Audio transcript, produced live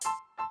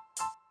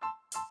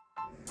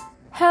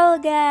Hello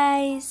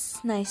guys,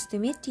 nice to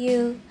meet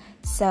you.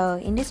 So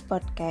in this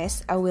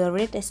podcast, I will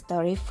read a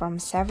story from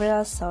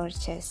several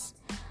sources.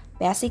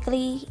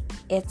 Basically,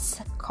 it's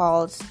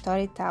called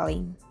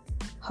storytelling.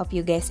 Hope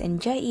you guys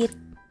enjoy it.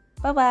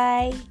 Bye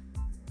bye.